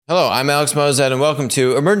Hello, I'm Alex Mozet, and welcome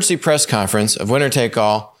to Emergency Press Conference of Winner Take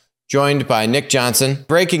All, joined by Nick Johnson.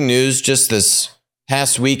 Breaking news just this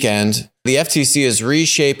past weekend, the FTC is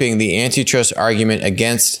reshaping the antitrust argument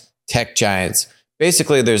against tech giants.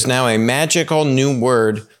 Basically, there's now a magical new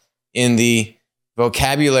word in the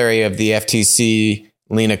vocabulary of the FTC,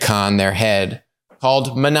 Lina Khan, their head,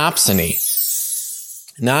 called monopsony.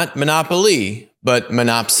 Not monopoly, but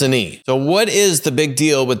monopsony. So what is the big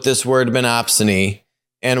deal with this word monopsony?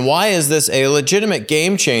 And why is this a legitimate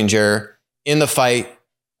game changer in the fight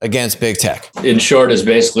against big tech? In short, is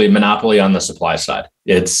basically monopoly on the supply side.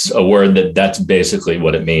 It's a word that's basically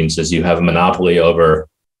what it means, is you have a monopoly over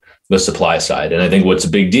the supply side. And I think what's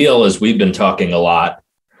a big deal is we've been talking a lot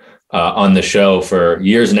on the show for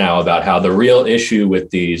years now about how the real issue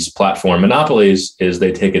with these platform monopolies is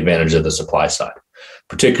they take advantage of the supply side,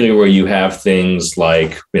 particularly where you have things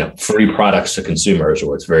like free products to consumers,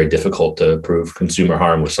 where it's very difficult to prove consumer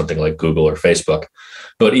harm with something like Google or Facebook.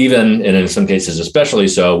 But even, and in some cases especially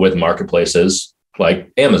so, with marketplaces like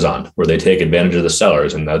Amazon, where they take advantage of the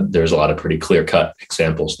sellers, and there's a lot of pretty clear-cut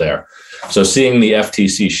examples there. So seeing the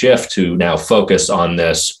FTC shift to now focus on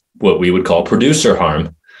this, what we would call producer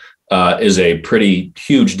harm, is a pretty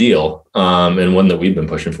huge deal, and one that we've been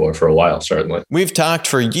pushing for a while, certainly. We've talked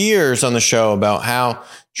for years on the show about how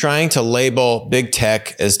trying to label big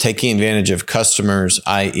tech as taking advantage of customers,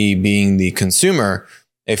 i.e. being the consumer,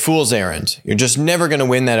 a fool's errand. You're just never going to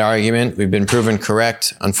win that argument. We've been proven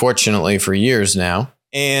correct, unfortunately, for years now.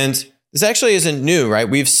 And this actually isn't new, right?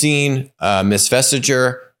 We've seen Ms.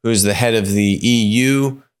 Vestager, who's the head of the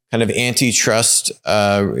EU kind of antitrust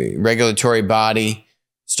regulatory body,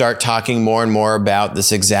 start talking more and more about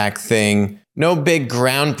this exact thing. No big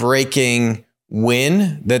groundbreaking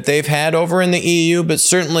win that they've had over in the EU, but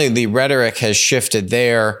certainly the rhetoric has shifted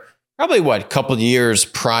there. Probably a couple of years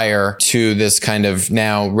prior to this kind of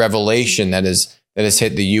now revelation that has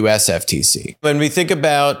hit the US FTC. When we think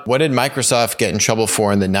about what did Microsoft get in trouble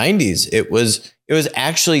for in the 90s, it was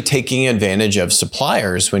actually taking advantage of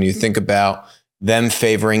suppliers. When you think about them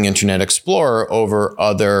favoring Internet Explorer over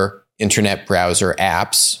other internet browser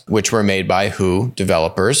apps, which were made by who?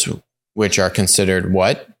 Developers, which are considered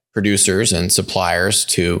what? Producers and suppliers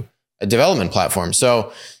to a development platform.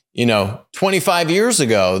 So, 25 years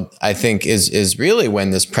ago, I think is really when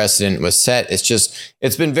this precedent was set.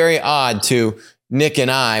 It's been very odd to Nick and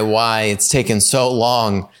I why it's taken so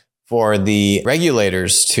long for the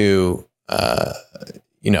regulators to,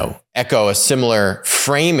 echo a similar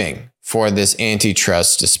framing for this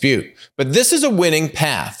antitrust dispute. But this is a winning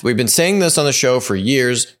path. We've been saying this on the show for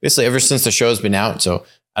years, basically ever since the show's been out. So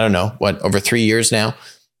I don't know, over 3 years now.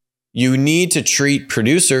 You need to treat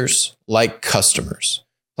producers like customers.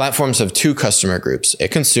 Platforms have two customer groups, a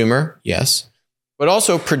consumer, yes, but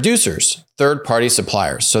also producers, third-party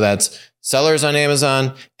suppliers. So that's sellers on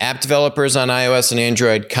Amazon, app developers on iOS and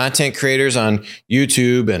Android, content creators on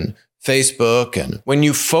YouTube and Facebook. And when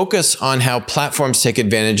you focus on how platforms take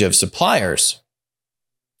advantage of suppliers,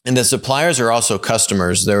 and the suppliers are also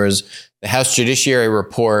customers, there was the House Judiciary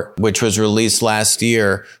Report, which was released last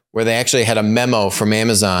year, where they actually had a memo from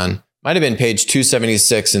Amazon, might have been page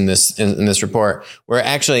 276 in this report, where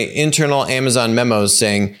actually internal Amazon memos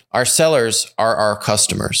saying our sellers are our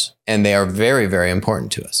customers, and they are very, very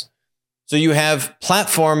important to us. So you have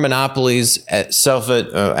platform monopolies,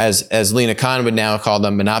 as Lina Khan would now call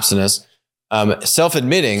them, monopsonists,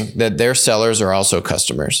 self-admitting that their sellers are also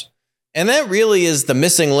customers. And that really is the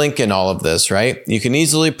missing link in all of this, right? You can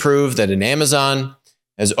easily prove that an Amazon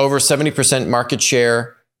has over 70% market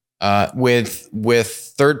share with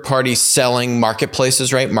third-party selling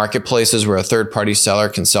marketplaces, right? Marketplaces where a third-party seller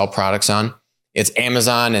can sell products on. It's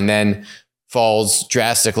Amazon, and then falls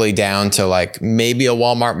drastically down to like maybe a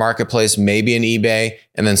Walmart marketplace, maybe an eBay,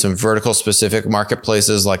 and then some vertical specific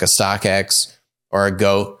marketplaces like a StockX or a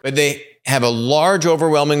Goat. But they have a large,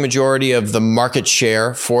 overwhelming majority of the market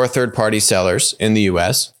share for third-party sellers in the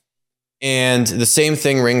US. And the same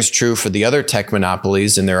thing rings true for the other tech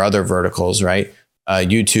monopolies in their other verticals, right?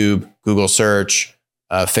 YouTube, Google Search,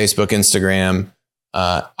 Facebook, Instagram,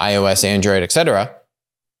 iOS, Android, etc.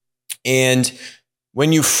 And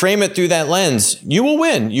when you frame it through that lens, you will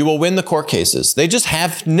win. You will win the court cases. They just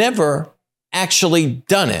have never actually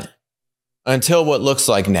done it until what looks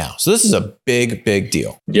like now. So this is a big, big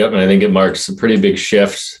deal. Yep. And I think it marks a pretty big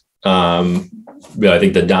shift. I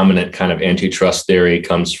think the dominant kind of antitrust theory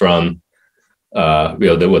comes from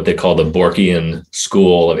what they call the Borkian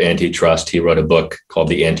school of antitrust. He wrote a book called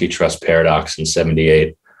The Antitrust Paradox in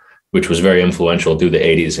 1978, which was very influential through the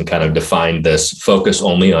 80s and kind of defined this focus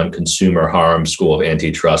only on consumer harm school of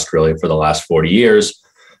antitrust really for the last 40 years.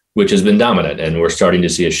 which has been dominant. And we're starting to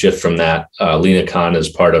see a shift from that. Lina Khan is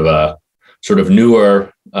part of a sort of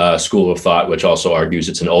newer school of thought, which also argues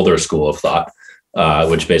it's an older school of thought,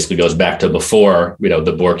 which basically goes back to before,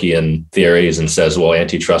 the Borkian theories, and says, well,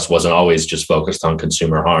 antitrust wasn't always just focused on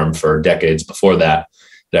consumer harm. For decades before that,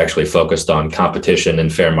 it actually focused on competition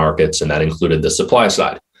and fair markets, and that included the supply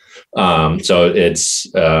side. So it's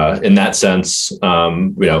in that sense,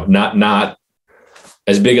 not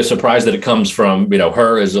as big a surprise that it comes from,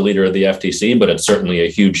 her as the leader of the FTC, but it's certainly a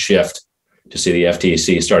huge shift to see the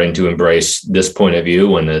FTC starting to embrace this point of view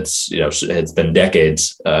when it's been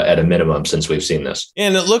decades at a minimum since we've seen this.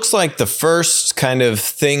 And it looks like the first kind of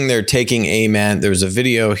thing they're taking aim at, there's a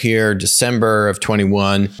video here, December of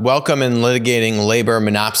 21, welcome in litigating labor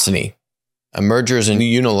monopsony, mergers and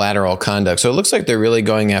unilateral conduct. So it looks like they're really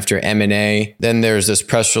going after M&A. Then there's this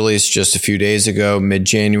press release just a few days ago,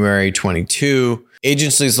 mid-January 22.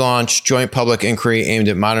 Agencies launched joint public inquiry aimed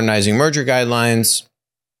at modernizing merger guidelines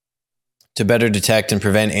to better detect and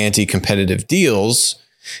prevent anti-competitive deals.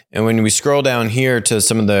 And when we scroll down here to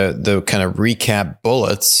some of the kind of recap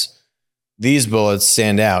bullets, these bullets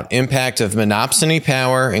stand out. Impact of monopsony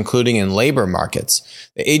power, including in labor markets.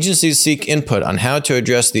 The agencies seek input on how to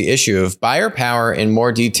address the issue of buyer power in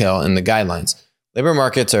more detail in the guidelines. Labor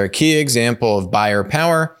markets are a key example of buyer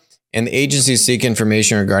power, and the agencies seek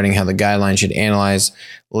information regarding how the guidelines should analyze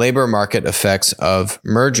labor market effects of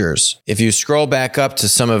mergers. If you scroll back up to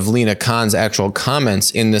some of Lina Khan's actual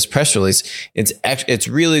comments in this press release, it's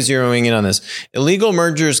really zeroing in on this. Illegal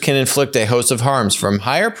mergers can inflict a host of harms, from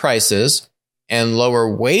higher prices and lower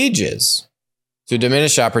wages to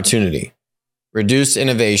diminish opportunity, reduce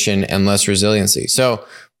innovation, and less resiliency. So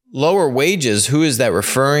lower wages, who is that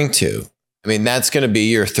referring to? I mean, that's going to be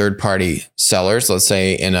your third-party sellers, let's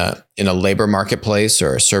say in a labor marketplace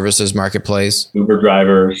or a services marketplace. Uber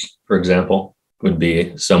drivers, for example, would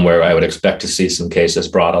be somewhere I would expect to see some cases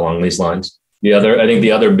brought along these lines. I think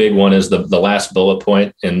the other big one is the last bullet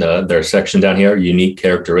point in their section down here, unique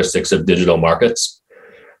characteristics of digital markets,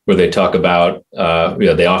 where they talk about,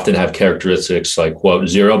 they often have characteristics like, quote,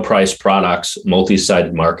 zero price products,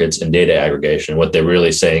 multi-sided markets, and data aggregation. What they're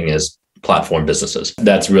really saying is platform businesses.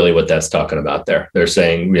 That's really what that's talking about there. They're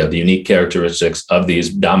saying, the unique characteristics of these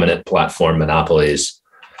dominant platform monopolies,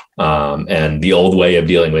 and the old way of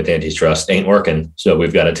dealing with antitrust ain't working. So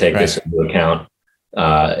we've got to take this into account.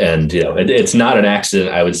 It's not an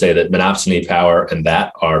accident, I would say, that monopsony power and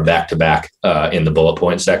that are back to back in the bullet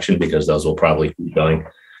point section, because those will probably keep going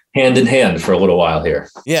hand in hand for a little while here.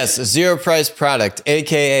 Yes, a zero price product,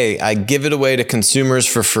 AKA I give it away to consumers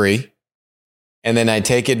for free, and then I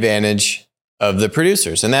take advantage of the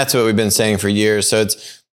producers. And that's what we've been saying for years. So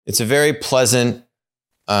it's a very pleasant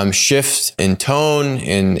shift in tone,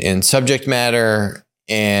 in subject matter,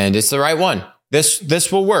 and it's the right one.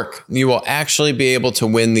 This will work. You will actually be able to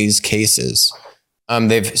win these cases.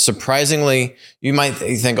 They've surprisingly, you might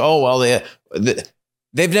think, oh, well,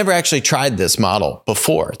 they've never actually tried this model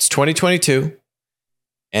before. It's 2022,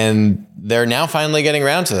 and they're now finally getting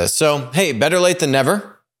around to this. So, hey, better late than never.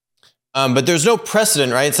 But there's no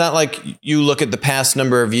precedent, right? It's not like you look at the past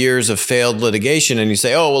number of years of failed litigation and you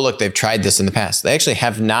say, oh, well, look, they've tried this in the past. They actually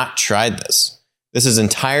have not tried this. This is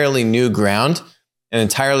entirely new ground, an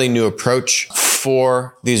entirely new approach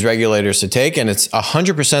for these regulators to take, and it's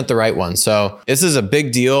 100% the right one. So this is a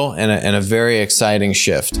big deal and a very exciting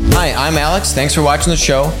shift. Hi, I'm Alex. Thanks for watching the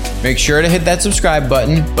show. Make sure to hit that subscribe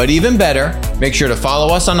button, but even better, make sure to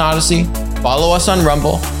follow us on Odyssey, follow us on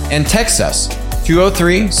Rumble, and text us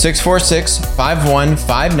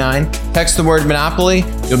 203-646-5159. Text the word Monopoly.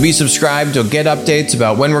 You'll be subscribed. You'll get updates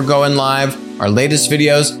about when we're going live, our latest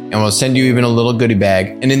videos, and we'll send you even a little goodie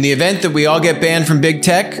bag. And in the event that we all get banned from big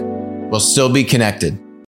tech, we'll still be connected.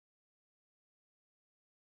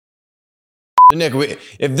 So Nick,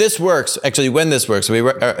 if this works, actually when this works,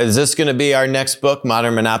 is this going to be our next book,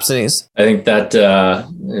 Modern Monopsonies? I think that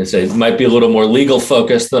it might be a little more legal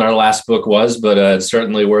focused than our last book was, but it's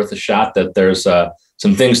certainly worth a shot. That there's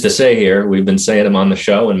some things to say here. We've been saying them on the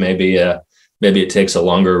show, and maybe it takes a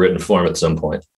longer written form at some point.